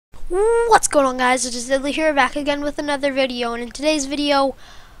What's going on, guys? It is Diddley here, back again with another video. And in today's video,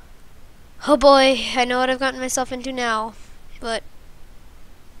 oh boy, I know what I've gotten myself into now, but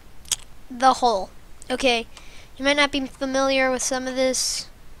the hole. Okay, you might not be familiar with some of this.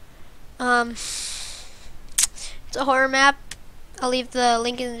 It's a horror map. I'll leave the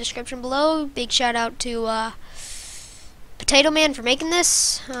link in the description below. Big shout out to Potatoman for making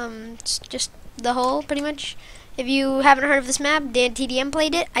this. It's just the hole, pretty much. If you haven't heard of this map, Dan TDM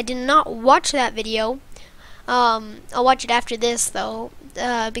played it. I did not watch that video. I'll watch it after this, though,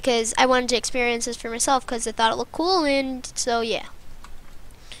 because I wanted to experience this for myself because I thought it looked cool, and so, yeah.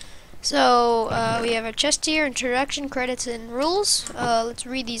 So, we have our chest here, introduction, credits, and rules. Let's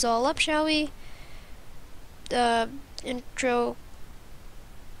read these all up, shall we? Intro.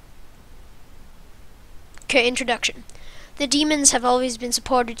 Okay, introduction. The demons have always been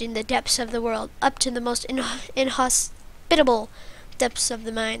supported in the depths of the world, up to the most inhospitable depths of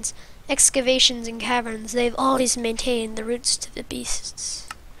the mines. Excavations and caverns, they've always maintained the roots to the beasts.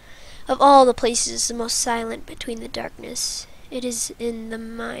 Of all the places, the most silent between the darkness, it is in the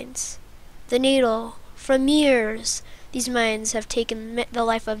mines. The needle, from years, these mines have taken the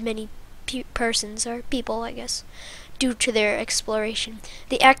life of many persons, or people, I guess, due to their exploration.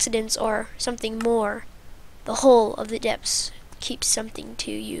 The accidents, or something more. The whole of the depths keeps something to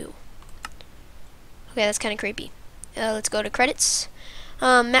you. Okay, that's kind of creepy. Let's go to credits.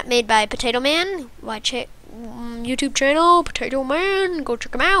 Map made by Potatoman. Watch it. YouTube channel, Potatoman. Go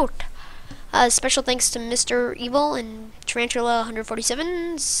check him out. Special thanks to Mr. Evil and Tarantula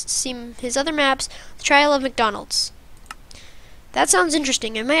 147. See his other maps. The Trial of McDonald's. That sounds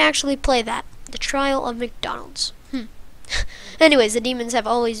interesting. I might actually play that. The Trial of McDonald's. Anyways, the demons have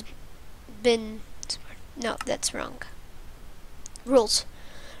always been... No, that's wrong. Rules.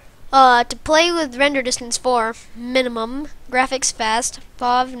 To play with render distance 4, minimum, graphics fast,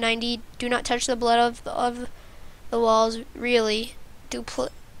 FOV 90, do not touch the blood of the walls, really. To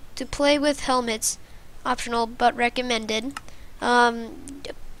play with helmets, optional but recommended. Sorry,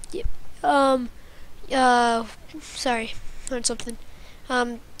 learned something.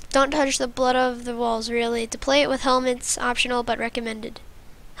 Don't touch the blood of the walls, really. To play it with helmets, optional but recommended.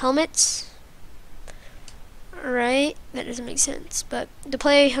 Helmets? Right, that doesn't make sense, but to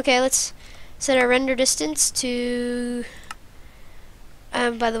play, okay, let's set our render distance to,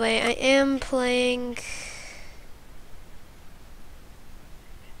 by the way, I am playing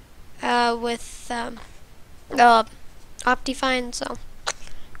with Optifine, so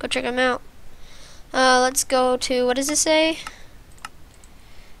go check them out. Let's go to, what does it say?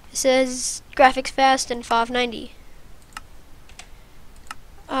 It says graphics fast and FOV 90.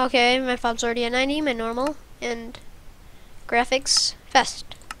 Okay, my FOV's already at 90, my normal. And graphics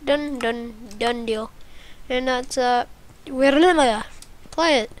fast. Done deal. And that's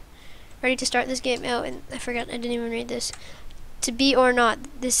play it. Ready to start this game. Oh, and I forgot, I didn't even read this. To be or not,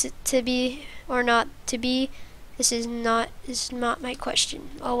 this is to be or not to be. This is not my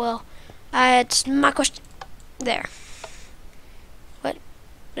question. Oh well, it's my question. There. What?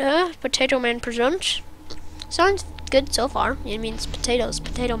 Potatoman presents. Sounds good so far. It means potatoes.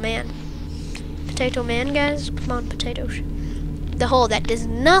 Potato man. Potato man, guys, come on, potatoes. The hole, that does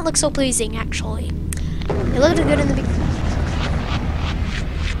not look so pleasing, actually. It looked good in the beginning.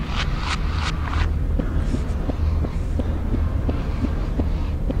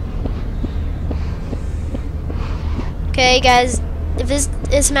 Okay, guys, if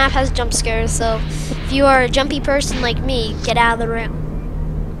this map has jump scares, so if you are a jumpy person like me, get out of the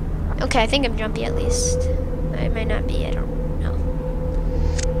room. Okay, I think I'm jumpy at least. I might not be, I don't know.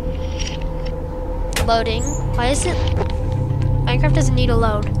 Loading. Why is it? Minecraft doesn't need a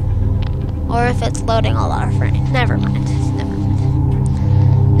load. Or if it's loading a lot of frames. Never mind.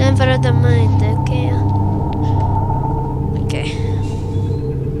 Never mind. Okay. Okay.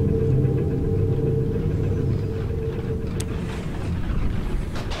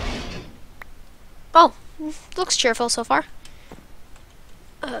 Oh, looks cheerful so far.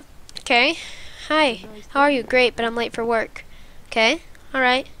 Okay. Hi. How are you? Great, but I'm late for work. Okay. All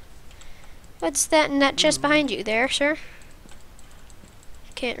right. What's that in that chest behind you there, sir?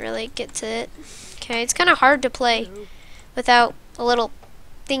 Can't really get to it. Okay, it's kind of hard to play without a little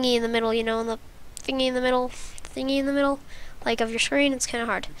thingy in the middle, you know, and the thingy in the middle, like of your screen. It's kind of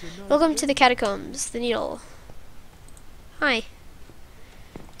hard. Welcome to the catacombs, the needle. Hi.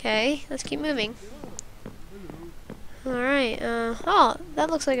 Okay, let's keep moving. Alright, oh, that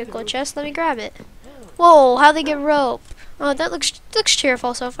looks like a cool chest. Let me grab it. Whoa, how'd they get rope? Oh, that looks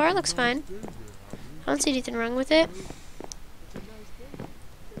cheerful so far. It looks fine. I don't see anything wrong with it.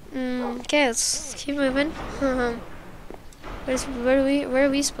 Okay, let's keep moving. Where are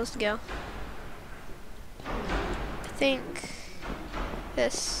we supposed to go? I think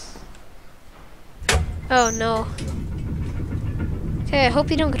this. Oh no. Okay, I hope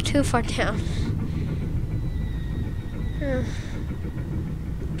you don't go too far down. Yes.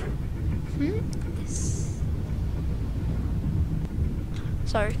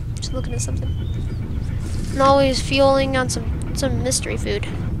 Sorry, just looking at something. I'm always fueling on some mystery food.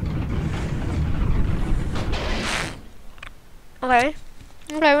 Okay.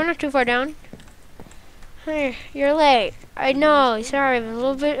 Okay, we're not too far down. Hey, you're late. I know. Sorry, I was a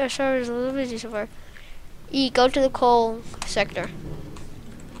little bit. Sorry, I was a little busy so far. E, go to the coal sector.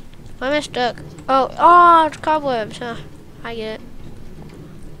 Why am I stuck? Oh, it's cobwebs. Huh? I get it.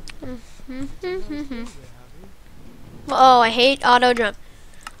 Oh, I hate auto jump.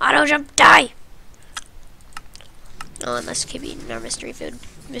 Auto jump, die! Oh, and let's keep eating our mystery food.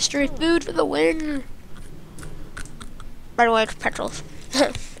 Mystery food for the win! By the way, it's petrol.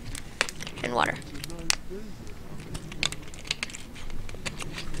 And water.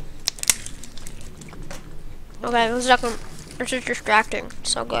 Okay, 1 second. This is distracting.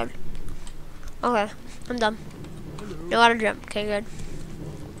 So good. Okay, I'm done. No auto jump. Okay, good.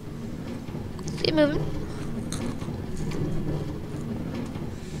 Keep moving.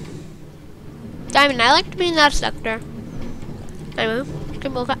 Diamond, I like to be in that sector. Anyway,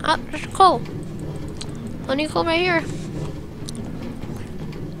 keep moving. Oh, there's coal. Plenty of coal right here.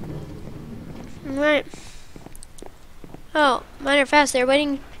 Alright. Oh, mine are fast. They're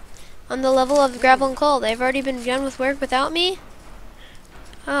waiting on the level of gravel and coal. They've already been done with work without me?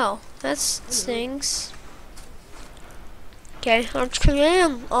 Oh, that stinks. Okay, let's come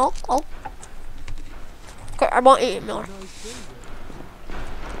in. Oh. Okay, I won't eat more.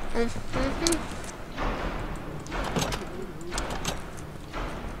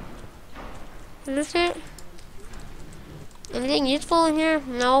 Is this it? Anything useful in here?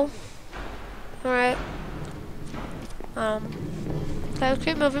 No. Alright. Okay, let's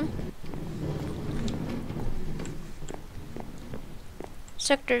keep moving.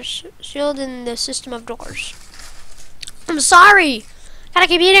 Sectors sealed in the system of doors. I'm sorry! Gotta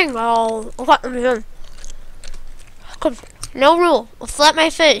keep eating! Oh, what? No rule. I'll flap my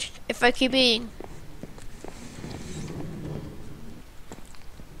face if I keep eating.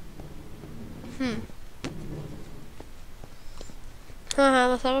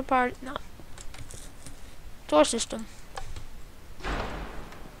 Let's have a party. No. Door system.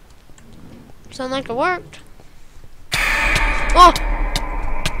 Sound like it worked. Oh!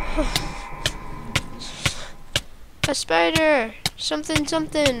 A spider!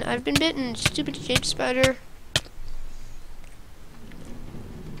 Something. I've been bitten. Stupid shaped spider.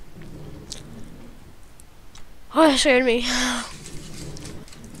 Oh, that scared me.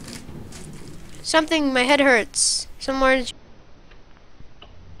 Something, my head hurts. Somewhere.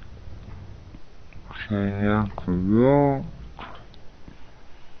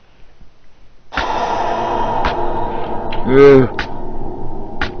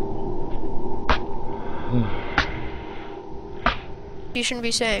 You shouldn't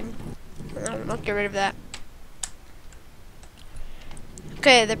be saying. I'll get rid of that.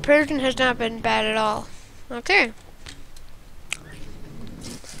 Okay, the person has not been bad at all. Okay.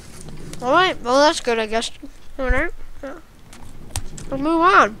 Alright, well that's good I guess. Alright. We'll move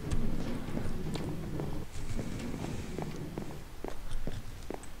on.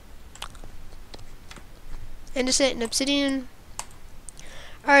 Innocent and obsidian.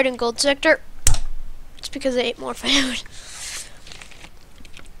 Alright, in gold sector. It's because I ate more food.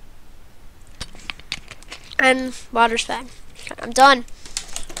 And water's fine. I'm done.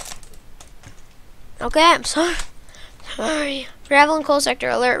 Okay, I'm sorry. Sorry. Gravel and coal sector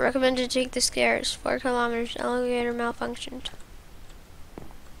alert. Recommended to take the stairs. 4 kilometers. Elevator malfunctioned.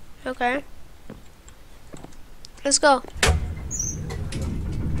 Okay. Let's go.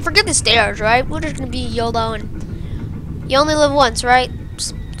 Forget the stairs, right? We're just gonna be YOLO and you only live once, right?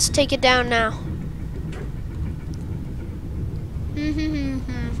 Let's take it down now.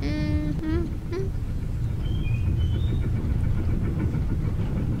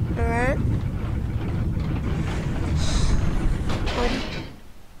 Alright.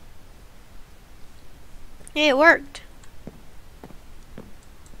 Yeah, it worked.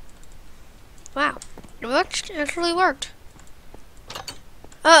 Wow. It actually worked.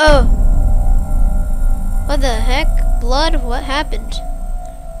 Uh-oh. What the heck? Blood? What happened?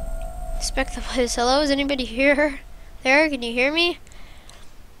 Inspect the place. Hello? Is anybody here? There? Can you hear me?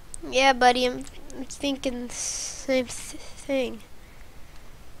 Yeah, buddy. I'm thinking the same thing.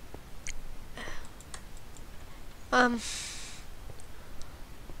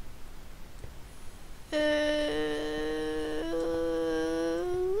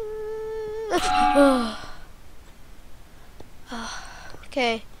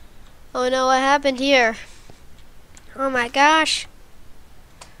 Okay. Oh no, what happened here? Oh my gosh.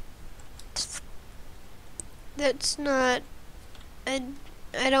 That's not... I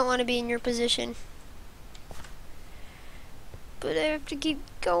don't want to be in your position. But I have to keep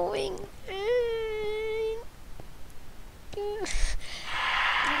going.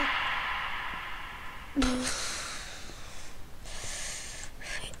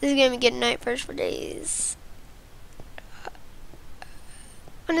 This is gonna be getting night first for days.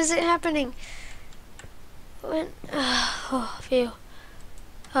 When is it happening? When? Oh, phew.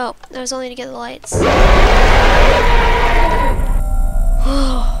 Oh, that was only to get the lights.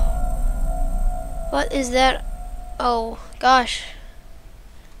 What is that? Oh, gosh.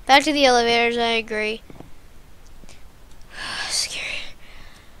 Back to the elevators, I agree. Scary.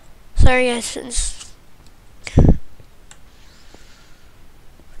 Sorry, guys.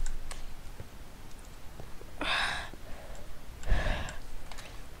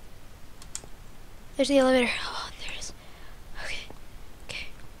 There's the elevator. Oh, there it is. Okay. Okay.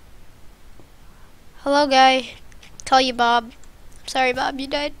 Hello, guy. Call you Bob. I'm sorry, Bob. You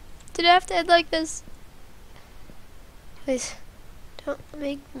died. Did I have to end like this? Please. Don't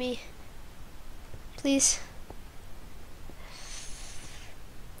make me. Please.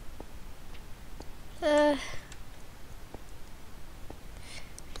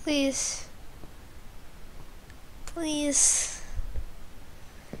 Please. Please.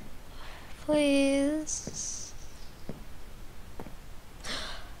 Please.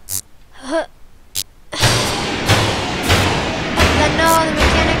 No, the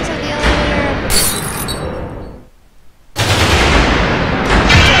mechanics of the elevator.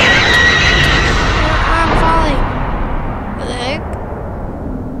 I'm falling. What the heck?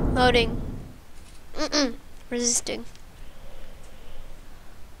 Loading. Resisting.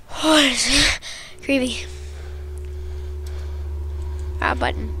 What is it? Creepy. Ah,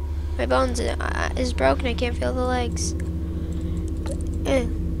 button. My bones is broken. I can't feel the legs.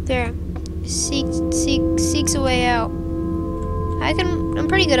 There. Seeks a way out. I'm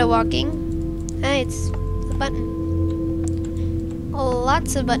pretty good at walking. Hey, it's a button. Oh,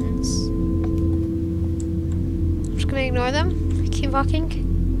 lots of buttons. I'm just gonna ignore them. Keep walking.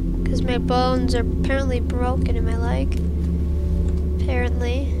 Because my bones are apparently broken in my leg.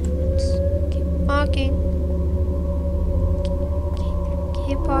 Apparently. Let's keep walking.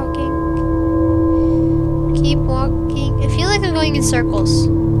 Keep walking. Keep walking. I feel like I'm going in circles.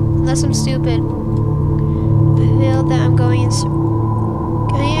 Unless I'm stupid. I feel that I'm going in circles.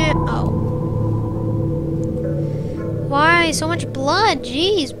 Oh. Why so much blood?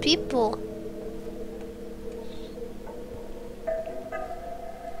 Jeez, people.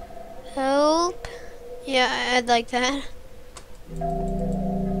 Help. Yeah, I'd like that.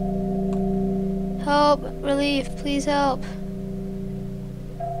 Help. Relief. Please help.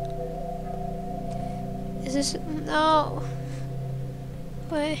 Is this... No.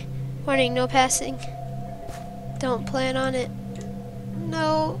 Wait. Warning, no passing. Don't plan on it.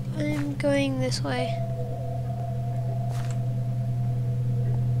 No, I'm going this way.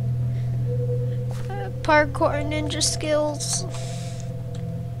 Parkour ninja skills.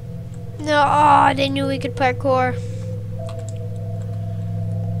 No, oh, they knew we could parkour.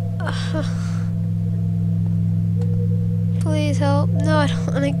 Please help. No, I don't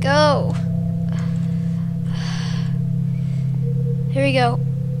want to go. Here we go.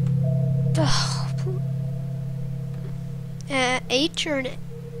 H or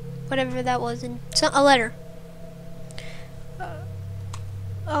whatever that was, in a letter.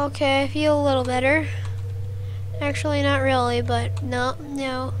 Okay, I feel a little better. Actually, not really, but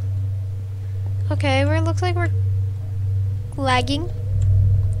no. Okay, it looks like we're lagging.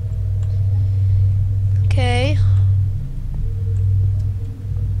 Okay.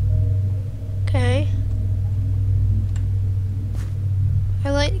 Okay. I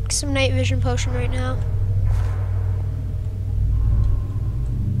like some night vision potion right now.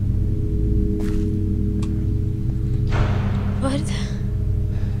 What?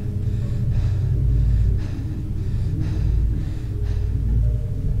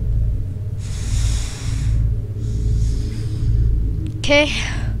 Okay.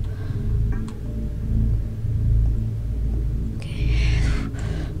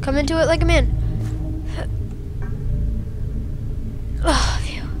 Come into it like a man. Oh,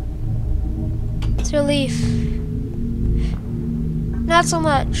 phew. It's relief. Not so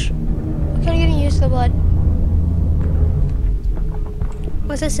much. I'm kind of getting used to the blood.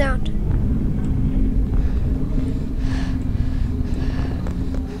 What's that sound?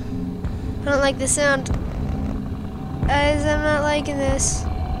 I don't like the sound. Guys, I'm not liking this.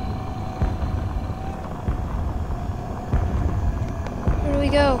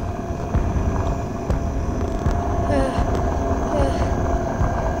 go?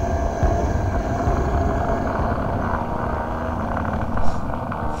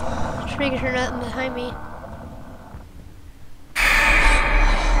 Just making sure nothing behind me.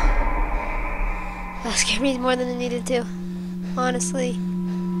 That scared me more than it needed to. Honestly.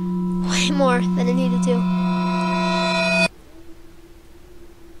 Way more than it needed to.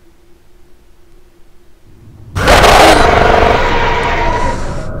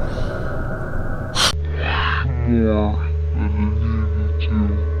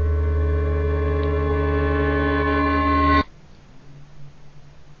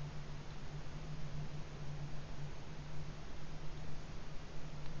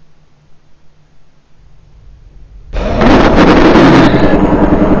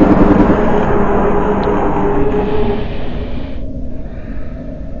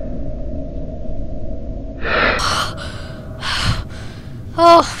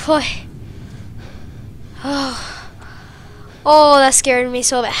 Oh boy. Oh, that scared me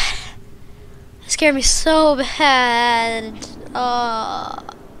so bad. That scared me so bad. Oh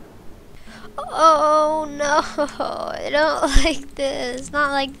no, I don't like this.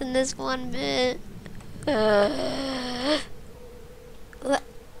 Not like in this one bit.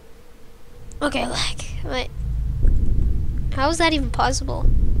 Okay, like, wait. How is that even possible?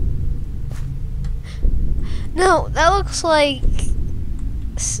 No, that looks like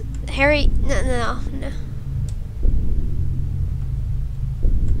Harry. No.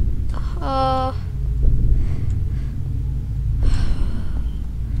 I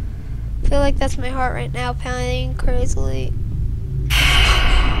feel like that's my heart right now, pounding crazily.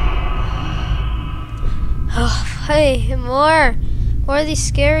 Oh, hey, more of the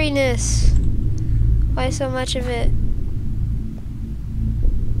scariness. Why so much of it?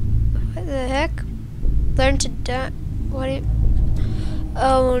 What the heck? Learn to die. What do you?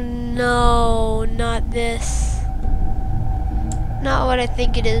 Oh no, not this. Not what I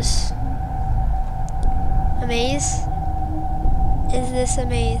think it is. A maze? Is this a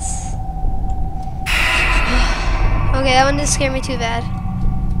maze? Okay, that one didn't scare me too bad.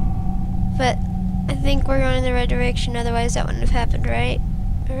 But I think we're going in the right direction, otherwise that wouldn't have happened, right?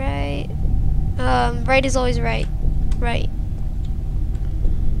 Right. Right is always right. Right.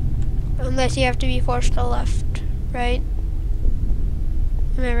 Unless you have to be forced to left, right?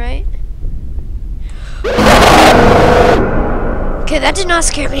 Am I right? Okay, that did not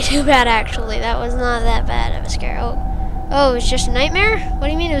scare me too bad, actually. That was not that bad of a scare. Oh, it was just a nightmare? What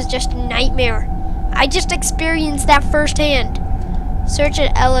do you mean it was just a nightmare? I just experienced that firsthand. Search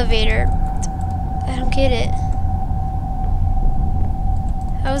an elevator. I don't get it.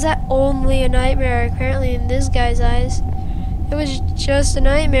 How is that only a nightmare? Apparently in this guy's eyes, it was just a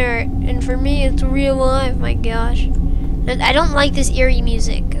nightmare. And for me, it's real life, my gosh. I don't like this eerie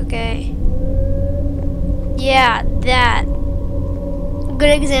music, okay? Yeah, that. Good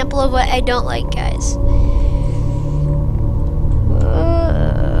example of what I don't like, guys.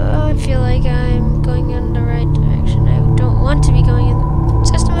 I feel like I'm going in the right direction. I don't want to be going in the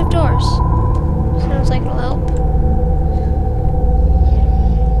system of doors. Sounds like it'll help.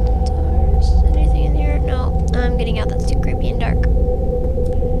 Doors. Anything in here? No. I'm getting out. That's too creepy and dark.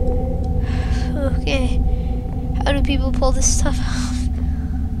 Okay. How do people pull this stuff off?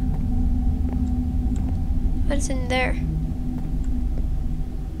 What's in there?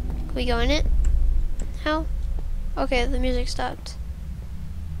 Can we go in it? How? Okay, the music stopped.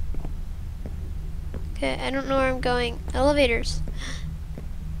 Okay, I don't know where I'm going. Elevators.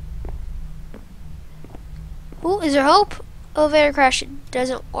 Ooh, is there hope? Elevator crash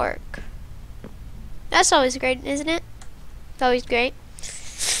doesn't work. That's always great, isn't it? It's always great.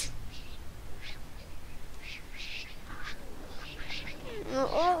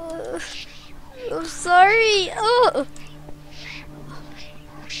 Oh, I'm sorry. Oh.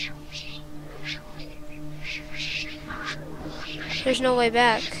 There's no way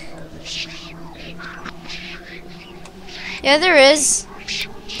back. Yeah, there is.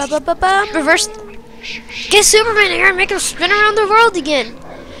 Reverse. Get Superman here and make him spin around the world again.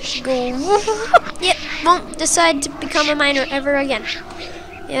 Go. Yep, won't decide to become a miner ever again.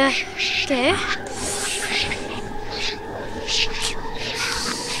 Yeah, okay.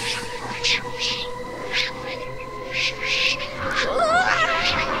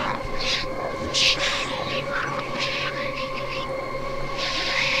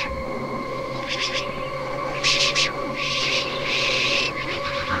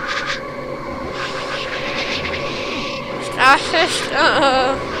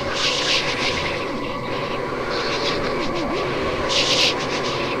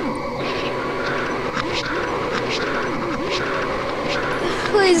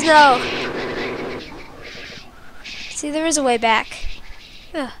 No. See, there is a way back.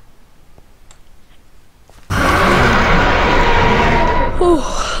 Ugh.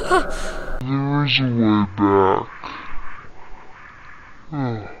 There is a way back.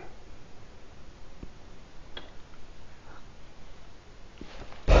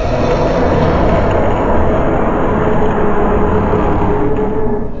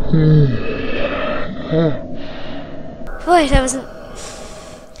 Boy, that wasn't...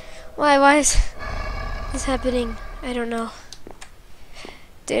 Why is this happening? I don't know.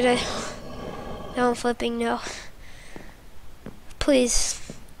 Did I... Now I'm flipping, no. Please.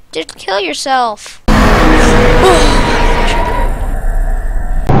 Just kill yourself.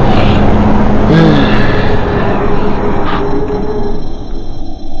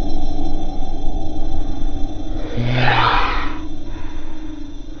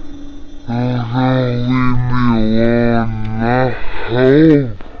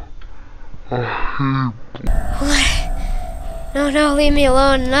 No, leave me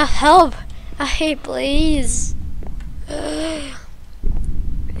alone. Enough help. Please.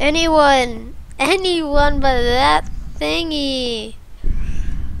 Anyone but that thingy.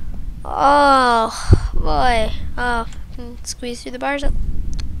 Oh, boy. Oh, can squeeze through the bars.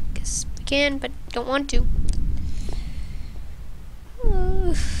 Guess we can, but don't want to.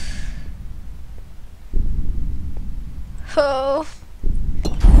 Oh.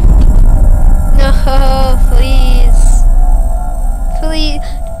 No, please. Please.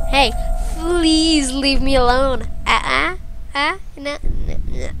 Hey, please leave me alone. No,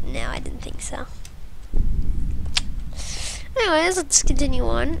 I didn't think so. Anyways, let's continue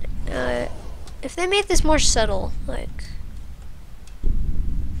on. If they made this more subtle, like...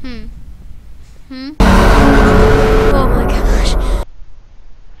 Oh my gosh.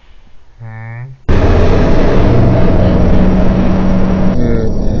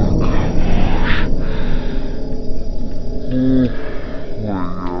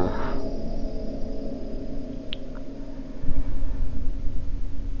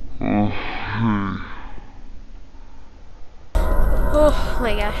 Oh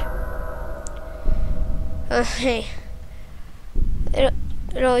my gosh. Hey. It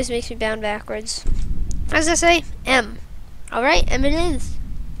always makes me bound backwards. As I say, M. Alright, M it is.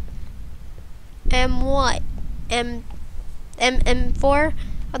 M what? M4?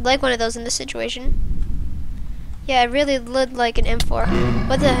 I'd like one of those in this situation. Yeah, I really would like an M4.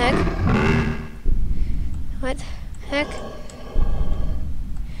 What the heck? What the heck?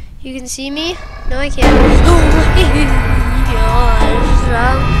 You can see me? No, I can't. Oh my gosh.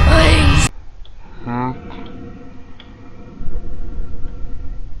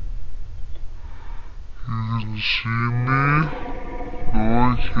 You can see me? No, I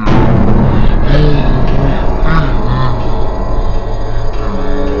can't.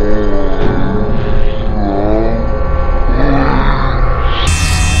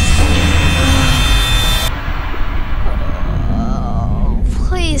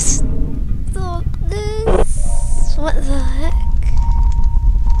 Please stop this. What the heck?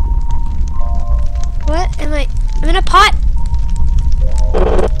 What am I? I'm in a pot.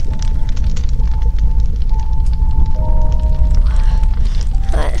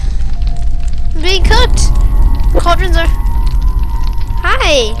 What? I'm being cooked. Cauldrons are...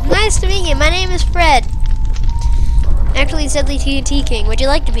 Hi, nice to meet you. My name is Fred. Actually, it's Deadly TNT King. Would you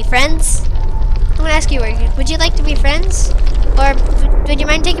like to be friends? I'm gonna ask you, would you like to be friends? Or would you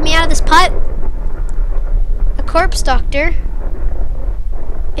mind taking me out of this pot? A corpse doctor.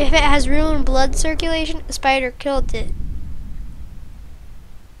 If it has ruined blood circulation, a spider killed it.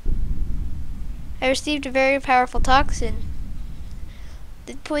 I received a very powerful toxin.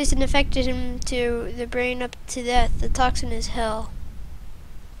 The poison affected him to the brain up to death. The toxin is hell.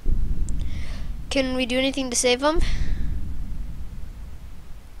 Can we do anything to save him?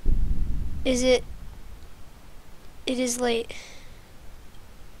 It is late.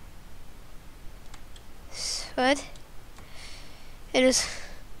 What? It is...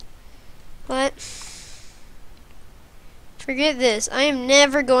 What? Forget this. I am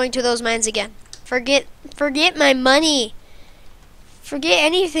never going to those mines again. Forget my money. Forget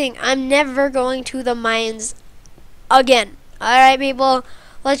anything. I'm never going to the mines again. Alright, people?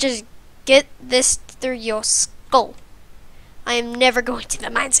 Let's just get this through your skull. I am never going to the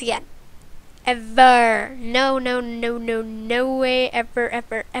mines again. Ever. No way, ever.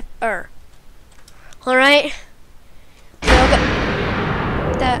 Alright? We all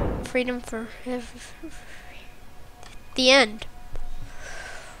got that freedom for the end.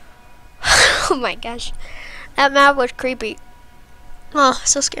 Oh my gosh. That map was creepy. Oh,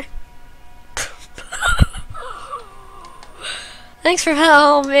 so scared. Thanks for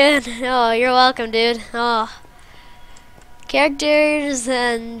oh man. Oh, you're welcome, dude. Oh. Characters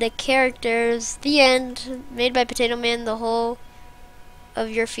and the characters. The end. Made by Potatoman, the whole of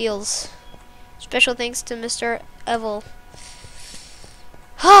your feels. Special thanks to Mr. Evil.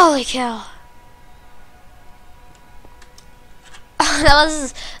 Holy cow. That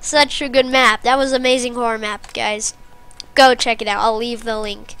was such a good map. That was an amazing horror map, guys. Go check it out. I'll leave the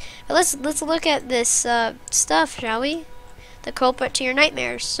link. But let's look at this stuff, shall we? The culprit to your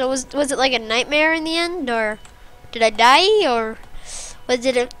nightmares. So was it like a nightmare in the end, or did I die, or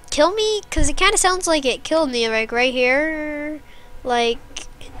did it kill me? Cause it kind of sounds like it killed me, like right here. Like,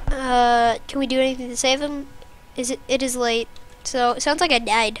 can we do anything to save him? It is late, so it sounds like I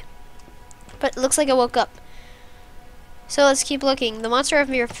died, but it looks like I woke up. So let's keep looking. The monster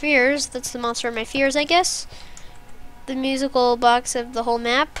of your fears. That's the monster of my fears, I guess. The musical box of the whole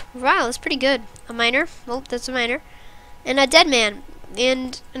map. Wow, that's pretty good. A miner. Well, that's a miner. And a dead man.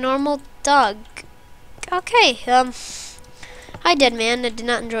 And a normal dog. Okay. Hi, dead man. I did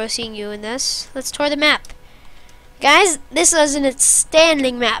not enjoy seeing you in this. Let's tour the map. Guys, this is an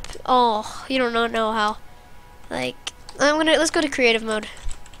outstanding map. Oh, you don't know how. Like, let's go to creative mode.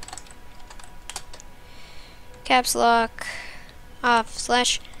 Caps lock off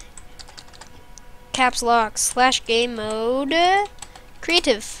 / caps lock / game mode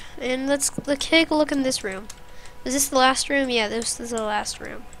creative, and let's take a look in this room. Is this the last room? Yeah, this is the last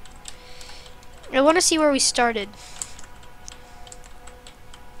room. I want to see where we started.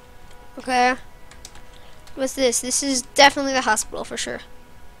 Okay, what's this? This is definitely the hospital for sure.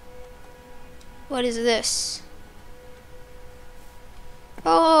 What is this?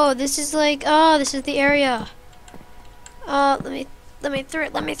 Oh, this is like, oh, this is the area. Let me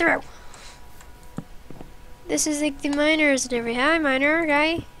through. This is like the miners and everything. Hi, miner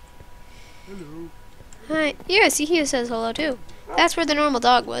guy. Hello. Hi. Yeah, see, he says hello too. That's where the normal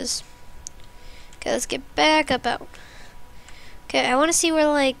dog was. Okay, let's get back up out. Okay, I want to see where,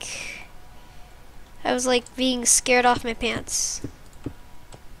 like, I was like being scared off my pants.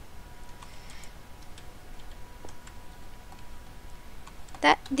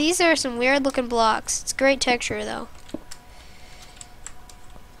 These are some weird looking blocks. It's great texture though.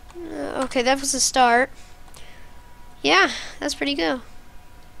 Okay, that was the start. Yeah, that's pretty good.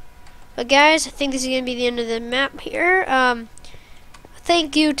 But guys, I think this is gonna be the end of the map here.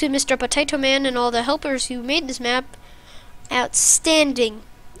 Thank you to Mr. Potatoman and all the helpers who made this map. Outstanding.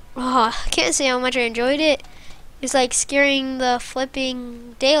 Oh, I can't say how much I enjoyed it. It's like scaring the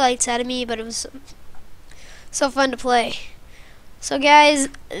flipping daylights out of me, but it was so fun to play. So guys,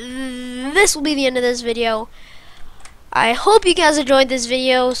 this will be the end of this video. I hope you guys enjoyed this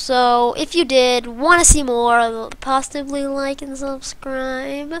video, so if you did, want to see more, possibly like and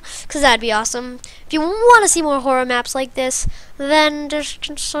subscribe, because that'd be awesome. If you want to see more horror maps like this, then just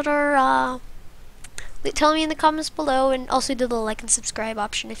consider tell me in the comments below, and also do the like and subscribe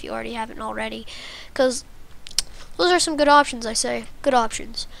option if you already haven't already, because those are some good options, I say. Good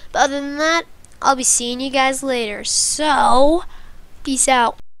options. But other than that, I'll be seeing you guys later, so peace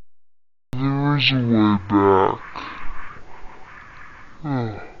out. There is a way back.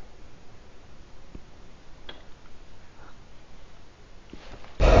 Oh.